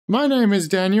My name is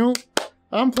Daniel.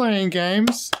 I'm playing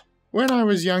games. When I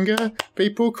was younger,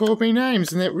 people called me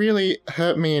names, and it really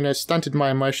hurt me and it stunted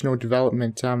my emotional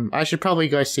development. I should probably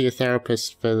go see a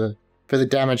therapist for the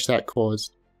damage that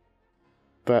caused.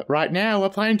 But right now, we're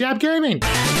playing Dab Gaming!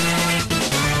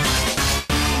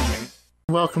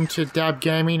 Welcome to Dab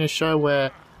Gaming, a show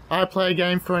where I play a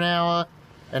game for an hour,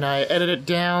 and I edit it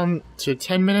down to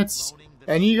 10 minutes,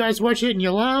 and you guys watch it and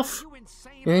you laugh,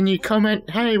 and then you comment,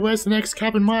 hey, where's the next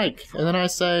Captain Mike? And then I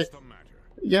say,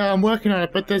 yeah, I'm working on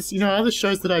it, but there's, other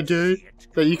shows that I do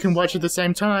that you can watch at the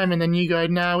same time, and then you go,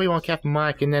 nah, we want Captain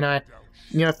Mike, and then I,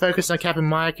 focus on Captain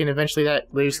Mike, and eventually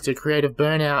that leads to creative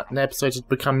burnout, and the episodes just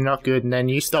become not good, and then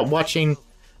you stop watching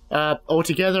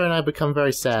altogether, and I become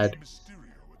very sad.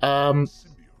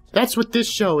 That's what this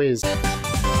show is.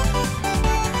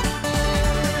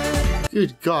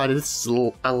 Good God, this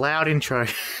is a loud intro.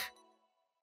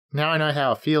 Now I know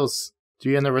how it feels to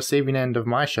be on the receiving end of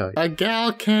my show. A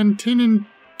gal can't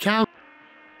enjoy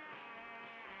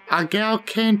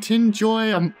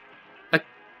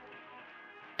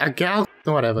a gal,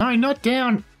 whatever. No, not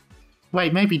down.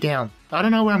 Wait, maybe down. I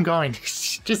don't know where I'm going.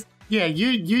 Just, yeah,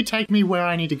 you take me where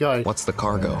I need to go. What's the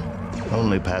cargo?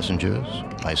 Only passengers,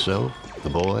 myself, the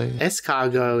boy.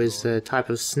 Escargot is a type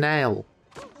of snail.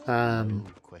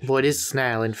 What is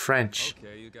snail in French?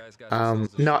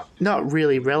 Not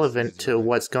really relevant to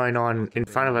what's going on in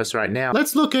front of us right now.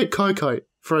 Let's look at Coco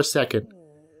for a second.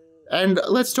 And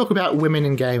let's talk about women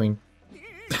in gaming.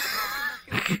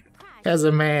 As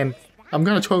a man, I'm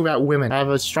going to talk about women. I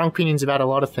have strong opinions about a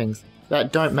lot of things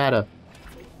that don't matter.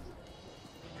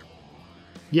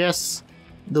 Yes,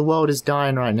 the world is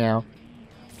dying right now.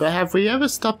 But have we ever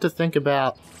stopped to think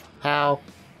about how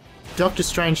Doctor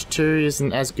Strange 2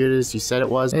 isn't as good as you said it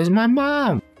was? It's my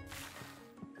mom!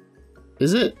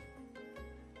 Is it?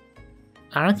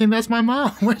 I don't think that's my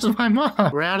mom. Where's my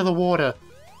mom? We're out of the water.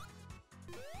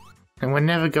 And we're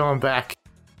never going back.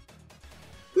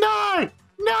 No!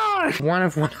 No! 1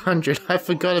 of 100. I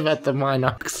forgot about the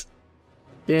Minox.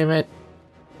 Damn it.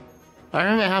 I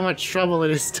remember how much trouble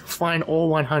it is to find all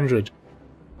 100.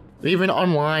 Even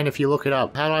online, if you look it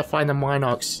up. How do I find the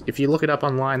Minox? If you look it up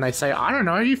online, they say, I don't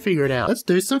know, you figure it out. Let's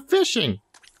do some fishing.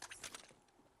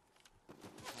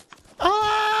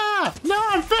 Ah! No,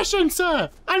 I'm fishing,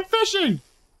 sir! I'm fishing!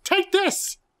 Take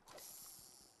this!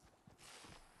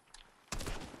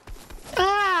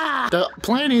 Ah! The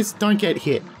plan is, don't get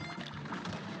hit.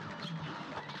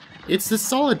 It's the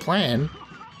solid plan.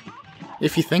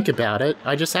 If you think about it,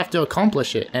 I just have to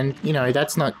accomplish it, and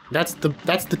that's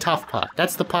the tough part.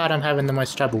 That's the part I'm having the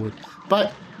most trouble with.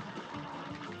 But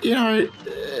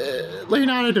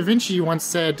Leonardo da Vinci once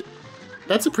said,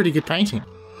 "That's a pretty good painting."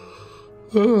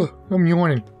 Oh, I'm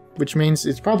yawning, which means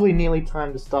it's probably nearly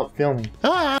time to stop filming.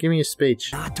 Ah! Give me a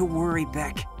speech. Not to worry,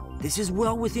 Beck. This is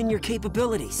well within your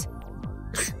capabilities.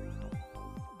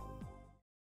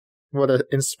 What an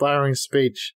inspiring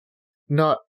speech.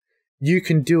 Not, you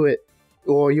can do it.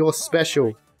 Or you're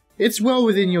special. It's well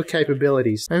within your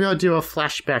capabilities. Maybe I'll do a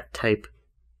flashback tape.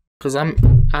 Because I'm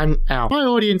out. My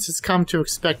audience has come to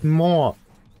expect more.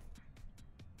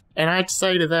 And I'd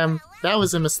say to them, that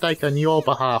was a mistake on your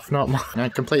behalf, not mine. No,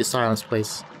 complete silence,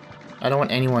 please. I don't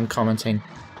want anyone commenting.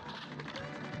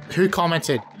 Who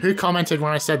commented? Who commented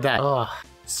when I said that? Oh,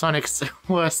 Sonic's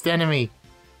worst enemy.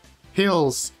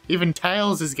 Hills. Even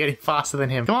Tails is getting faster than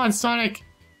him. Come on, Sonic!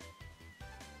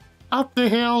 Up the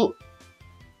hill!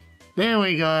 There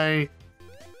we go.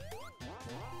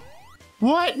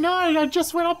 What? No, I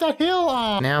just went up that hill.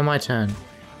 Oh. Now my turn.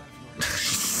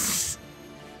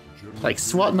 Like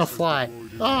swatting a fly.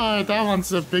 Oh, that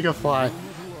one's a bigger fly.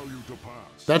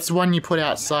 That's one you put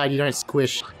outside, you don't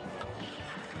squish.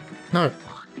 No.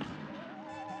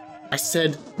 I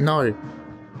said no.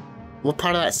 What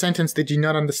part of that sentence did you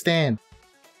not understand?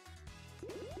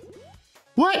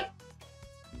 What?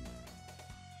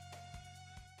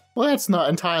 Well, that's not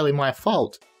entirely my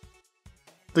fault.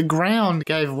 The ground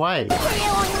gave way.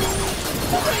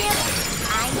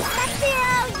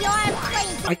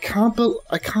 I can't do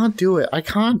it. I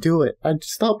can't do it.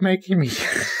 Stop making me.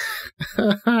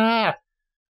 I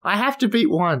have to beat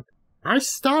one. I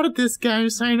started this game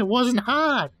saying it wasn't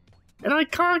hard. And I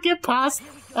can't get past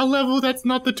a level that's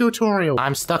not the tutorial.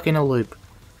 I'm stuck in a loop.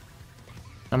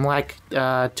 I'm like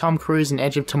Tom Cruise in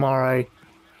Edge of Tomorrow.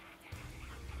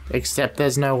 Except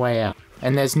there's no way out.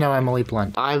 And there's no Emily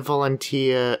Blunt. I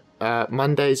volunteer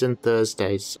Mondays and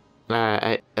Thursdays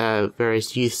at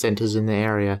various youth centers in the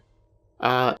area.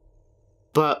 But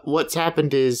what's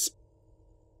happened is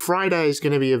Friday is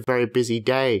going to be a very busy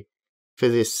day for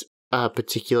this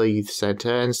particular youth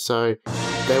center, and so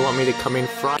They want me to come in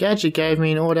front. Gadget gave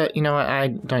me an order. You know what? I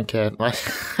don't care.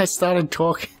 I started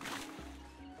talking.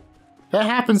 That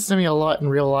happens to me a lot in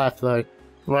real life, though.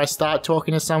 Where I start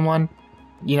talking to someone,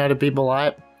 you know, to be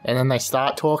polite, and then they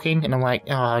start talking, and I'm like,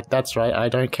 oh, that's right, I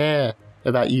don't care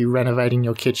about you renovating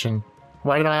your kitchen.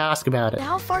 Why did I ask about it?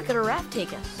 How far could a raft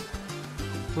take us?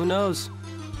 Who knows?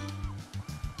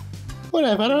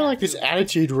 Whatever, I don't like this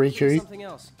attitude, Riku. Something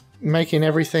else. Making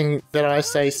everything that I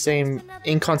say seem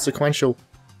inconsequential.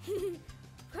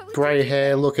 Grey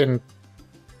hair, looking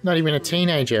not even a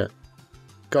teenager.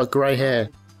 Got grey hair.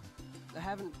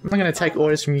 I'm not gonna take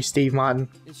orders from you, Steve Martin.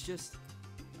 It's just,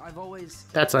 I've always...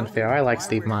 That's unfair, I like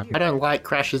Steve Martin. I don't like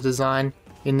Crash's design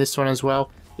in this one as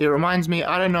well. It reminds me,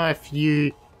 I don't know if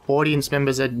you audience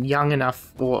members are young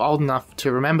enough or old enough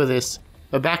to remember this,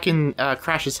 but back in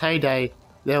Crash's heyday,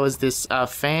 there was this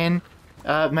fan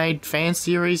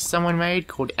series someone made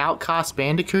called Outcast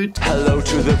Bandicoot. Hello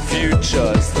to the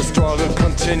futures, the struggle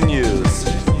continues.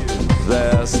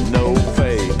 There's no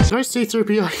fate. So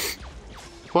C-3PO,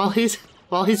 while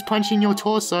he's punching your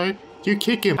torso, you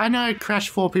kick him. I know Crash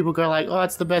 4 people go like, oh,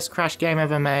 it's the best Crash game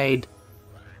ever made.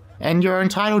 And you're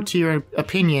entitled to your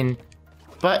opinion.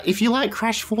 But if you like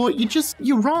Crash 4,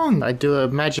 you're wrong. I do a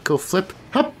magical flip.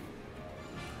 Hup!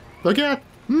 Look out!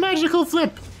 Magical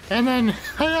flip! And then,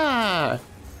 ha!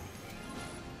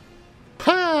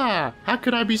 Ha! How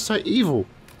could I be so evil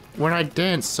when I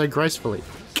dance so gracefully?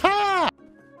 Ka!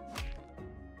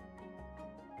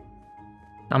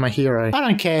 I'm a hero. I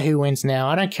don't care who wins now.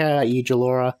 I don't care about you,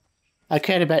 Jalora. I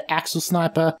cared about Axel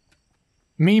Sniper.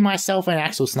 Me, myself, and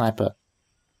Axel Sniper.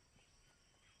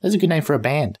 That's a good name for a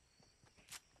band.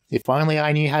 If only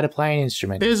I knew how to play an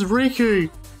instrument. There's Riku!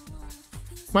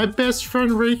 My best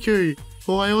friend Riku,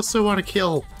 who I also want to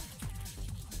kill.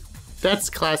 That's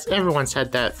class. Everyone's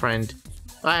had that friend.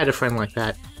 I had a friend like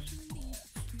that.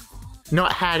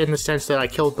 Not had in the sense that I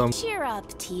killed them. Cheer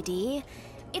up, TD.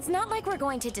 It's not like we're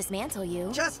going to dismantle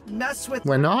you. Just mess with.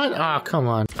 We're not? Oh, come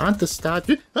on. Aren't the start.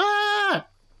 Ah!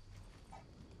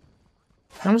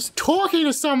 I was talking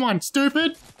to someone,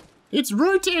 stupid! It's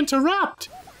rude to interrupt!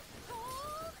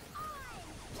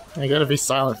 I gotta be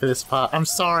silent for this part. I'm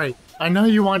sorry. I know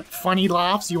you want funny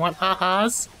laughs, you want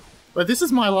ha-has, but this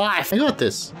is my life. I got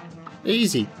this.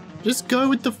 Easy. Just go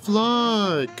with the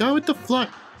flow. Go with the flow.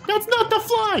 That's not the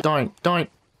flow! Don't.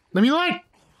 Let me light!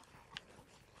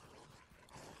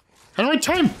 How do I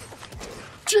time?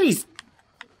 Jeez!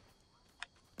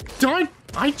 Don't!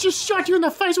 I just shot you in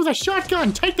the face with a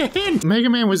shotgun! Take the hint! Mega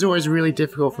Man was always really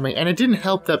difficult for me, and it didn't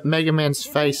help that Mega Man's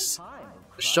face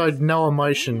showed no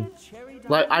emotion.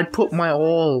 Like, I'd put my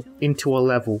all into a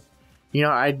level. You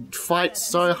know, I'd fight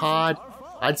so hard,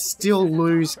 I'd still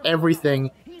lose everything,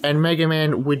 and Mega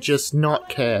Man would just not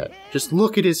care. Just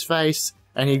look at his face,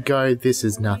 and he'd go, this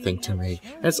is nothing to me.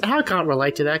 I can't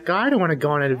relate to that guy. I don't want to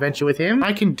go on an adventure with him.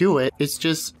 I can do it. It's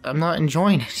just, I'm not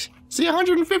enjoying it. See,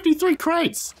 153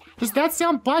 crates. Does that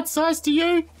sound bite-sized to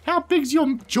you? How big's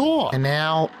your jaw? And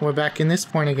now, we're back in this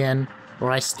point again,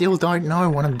 where I still don't know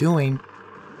what I'm doing.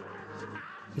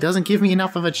 It doesn't give me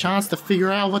enough of a chance to figure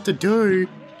out what to do.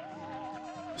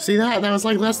 See that? That was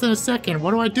like less than a second.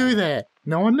 What do I do there?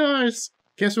 No one knows.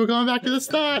 Guess we're going back to the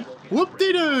start.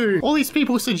 Whoop-de-doo! All these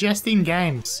people suggesting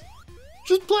games.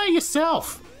 Just play it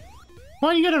yourself.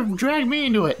 Why you gotta drag me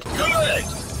into it?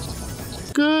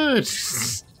 Good.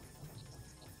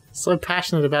 So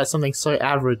passionate about something so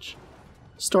average.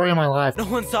 Story of my life. No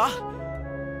one saw?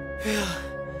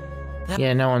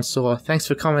 Yeah, no one saw. Thanks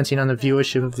for commenting on the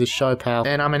viewership of this show, pal.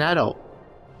 And I'm an adult.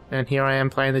 And here I am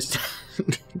playing this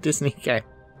Disney game.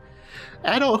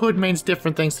 Adulthood means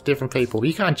different things to different people.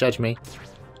 You can't judge me.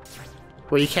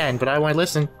 Well, you can, but I won't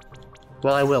listen.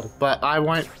 Well, I will, but I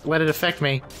won't let it affect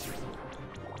me.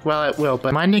 Well, it will,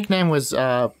 but my nickname was,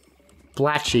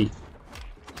 Blatchy.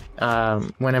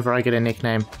 Whenever I get a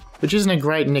nickname. Which isn't a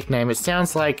great nickname. It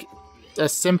sounds like a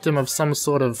symptom of some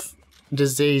sort of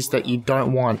disease that you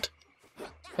don't want.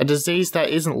 A disease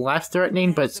that isn't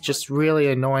life-threatening, but it's just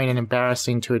really annoying and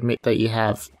embarrassing to admit that you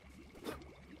have.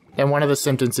 And one of the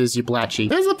symptoms is you blatchy.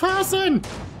 There's a person!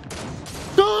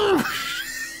 Boom!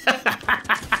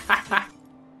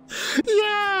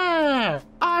 Yeah!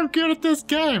 I'm good at this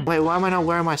game! Wait, why am I not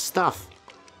wearing my stuff?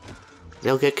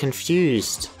 They'll get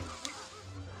confused.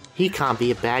 He can't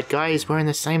be a bad guy, he's wearing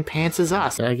the same pants as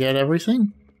us. Did I get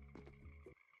everything?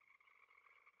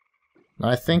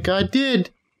 I think I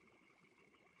did.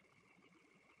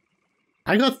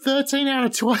 I got 13 out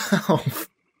of 12.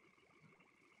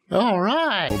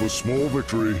 Alright. Of a small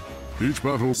victory. Each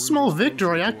battle. Small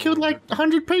victory? I killed like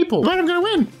 100 people. But I'm gonna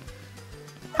win.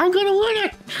 I'm gonna win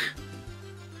it.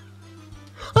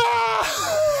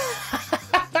 Ah!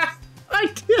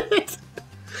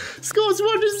 Score's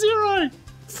 1-0!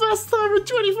 First time in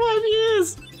 25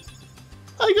 years!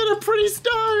 I got a pretty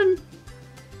stone!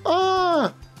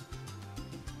 Oh!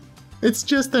 It's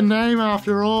just a name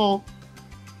after all.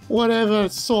 Whatever,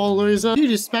 sore loser. You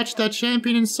dispatched that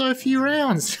champion in so few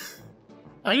rounds.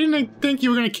 I didn't think you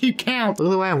were gonna keep count. Look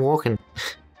at the way I'm walking.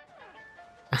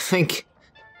 I think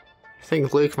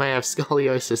Luke may have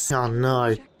scoliosis. Oh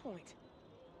no.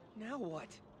 Now what?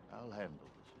 I'll handle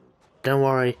this, Luke. Don't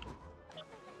worry.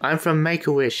 I'm from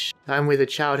Make-A-Wish. I'm with a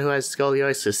child who has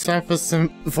scoliosis. Time for some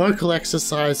vocal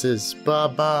exercises.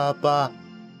 Barbara.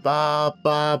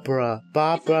 Barbara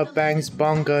bangs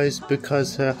bongos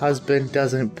because her husband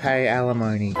doesn't pay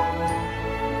alimony.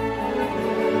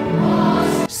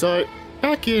 So,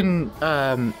 back in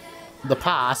the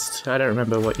past, I don't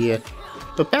remember what year,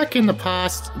 but back in the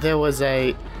past there was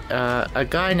a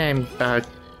guy named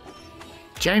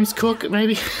James Cook,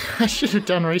 maybe? I should have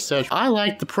done research. I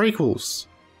like the prequels.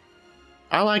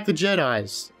 I like the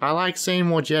Jedis. I like seeing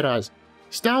more Jedis.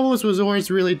 Star Wars was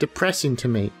always really depressing to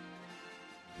me.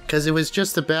 Because it was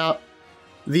just about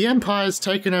the Empire's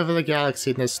taken over the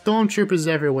galaxy and there's stormtroopers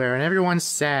everywhere and everyone's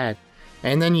sad.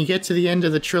 And then you get to the end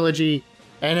of the trilogy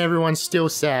and everyone's still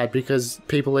sad because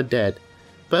people are dead.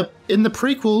 But in the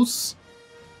prequels,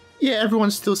 yeah,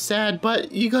 everyone's still sad,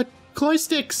 but you got glow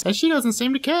sticks and she doesn't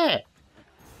seem to care.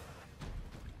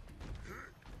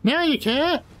 Now you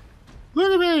care.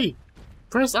 Look at me.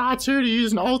 Press R2 to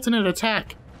use an alternate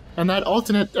attack. And that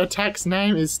alternate attack's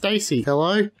name is Stacy.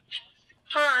 Hello?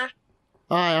 Hi.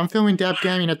 Hi, I'm filming Dab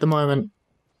Gaming at the moment.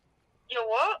 You're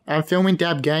what? I'm filming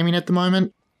Dab Gaming at the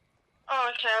moment. Oh,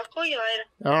 okay, I'll call you later.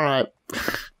 Alright.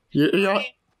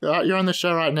 You're on the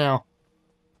show right now.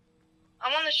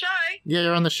 I'm on the show? Yeah,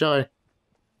 you're on the show. I want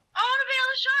to be on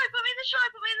the show! Put me in the show!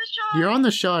 Put me in the show! You're on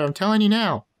the show, I'm telling you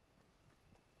now.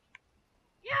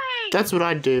 Yay! That's what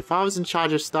I'd do. If I was in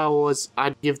charge of Star Wars,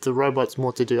 I'd give the robots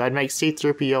more to do. I'd make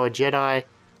C-3PO a Jedi.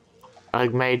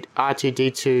 I'd made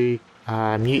R2-D2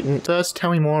 mutant. First,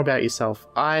 tell me more about yourself.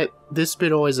 This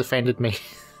bit always offended me.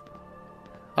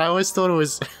 I always thought it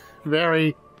was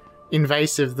very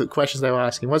invasive, the questions they were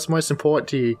asking. What's most important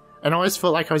to you? And I always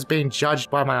felt like I was being judged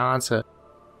by my answer.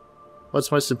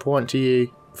 What's most important to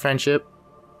you? Friendship?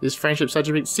 Is friendship such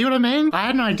a big... See what I mean? I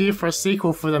had an idea for a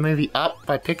sequel for the movie Up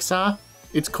by Pixar.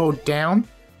 It's called Down.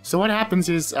 So what happens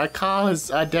is Carl is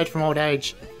dead from old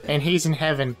age and he's in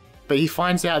heaven. But he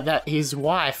finds out that his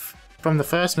wife from the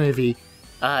first movie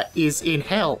is in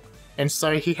hell. And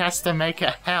so he has to make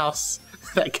a house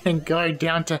that can go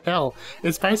down to hell.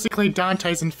 It's basically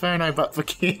Dante's Inferno but for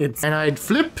kids. And I'd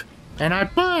flip and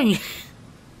I'd bang.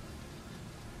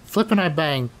 Flip and I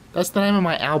bang. That's the name of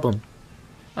my album.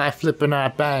 I flip and I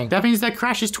bang. That means that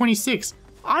Crash is 26.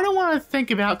 I don't want to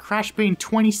think about Crash being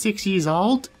 26 years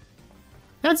old.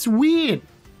 That's weird.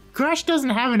 Crash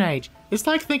doesn't have an age. It's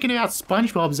like thinking about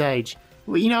SpongeBob's age.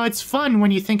 You know, it's fun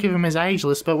when you think of him as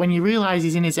ageless, but when you realize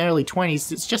he's in his early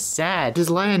 20s, it's just sad. Does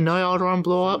Leia know Alderaan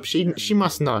blow up? She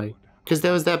must know. Because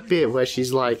there was that bit where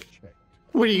she's like,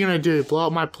 what are you going to do, blow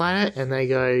up my planet? And they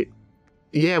go,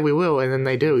 yeah, we will, and then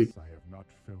they do.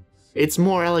 It's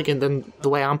more elegant than the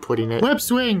way I'm putting it. Web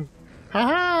swing!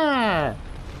 Haha!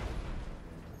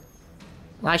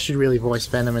 I should really voice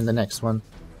Venom in the next one.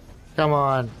 Come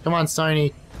on,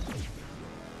 Sony.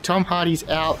 Tom Hardy's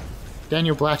out.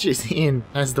 Daniel Blatch is in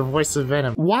as the voice of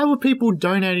Venom. Why were people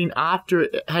donating after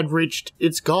it had reached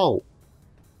its goal?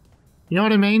 You know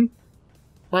what I mean?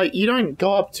 Like, you don't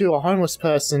go up to a homeless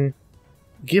person,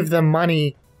 give them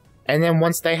money, and then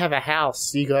once they have a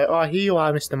house, you go, oh, here you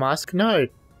are, Mr. Musk. No,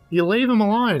 you leave them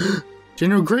alone.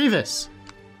 General Grievous.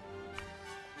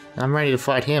 I'm ready to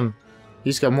fight him.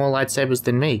 He's got more lightsabers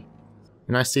than me,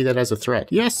 and I see that as a threat.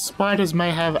 Yes, spiders may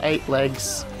have 8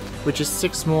 legs, which is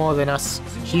 6 more than us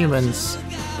humans.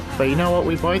 But you know what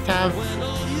we both have?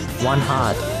 One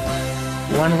heart.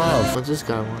 One love. What's this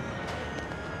guy want?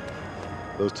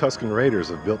 Those Tusken Raiders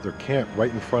have built their camp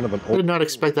right in front of an I old... did not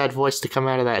expect that voice to come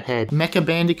out of that head. Mecha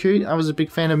Bandicoot. I was a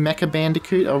big fan of Mecha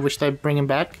Bandicoot. I wish they'd bring him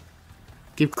back.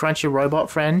 Give Crunch a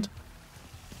robot friend.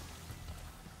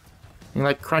 And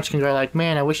like Crunch can go like,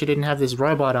 man, I wish I didn't have this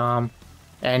robot arm.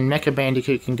 And Mecha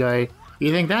Bandicoot can go,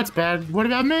 you think that's bad? What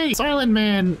about me? Silent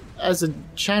Man as a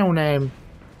channel name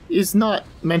is not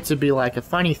meant to be like a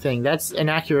funny thing. That's an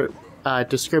accurate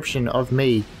description of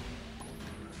me.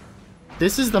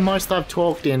 This is the most I've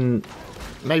talked in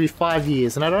maybe 5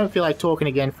 years, and I don't feel like talking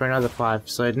again for another 5.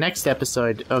 So next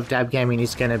episode of Dab Gaming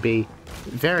is going to be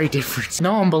very different.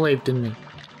 No one believed in me.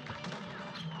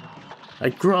 I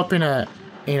grew up in a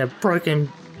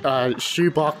broken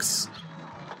shoebox.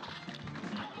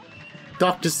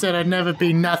 Doctor said I'd never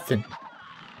be nothing.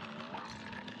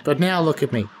 But now look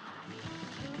at me.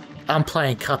 I'm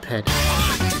playing Cuphead.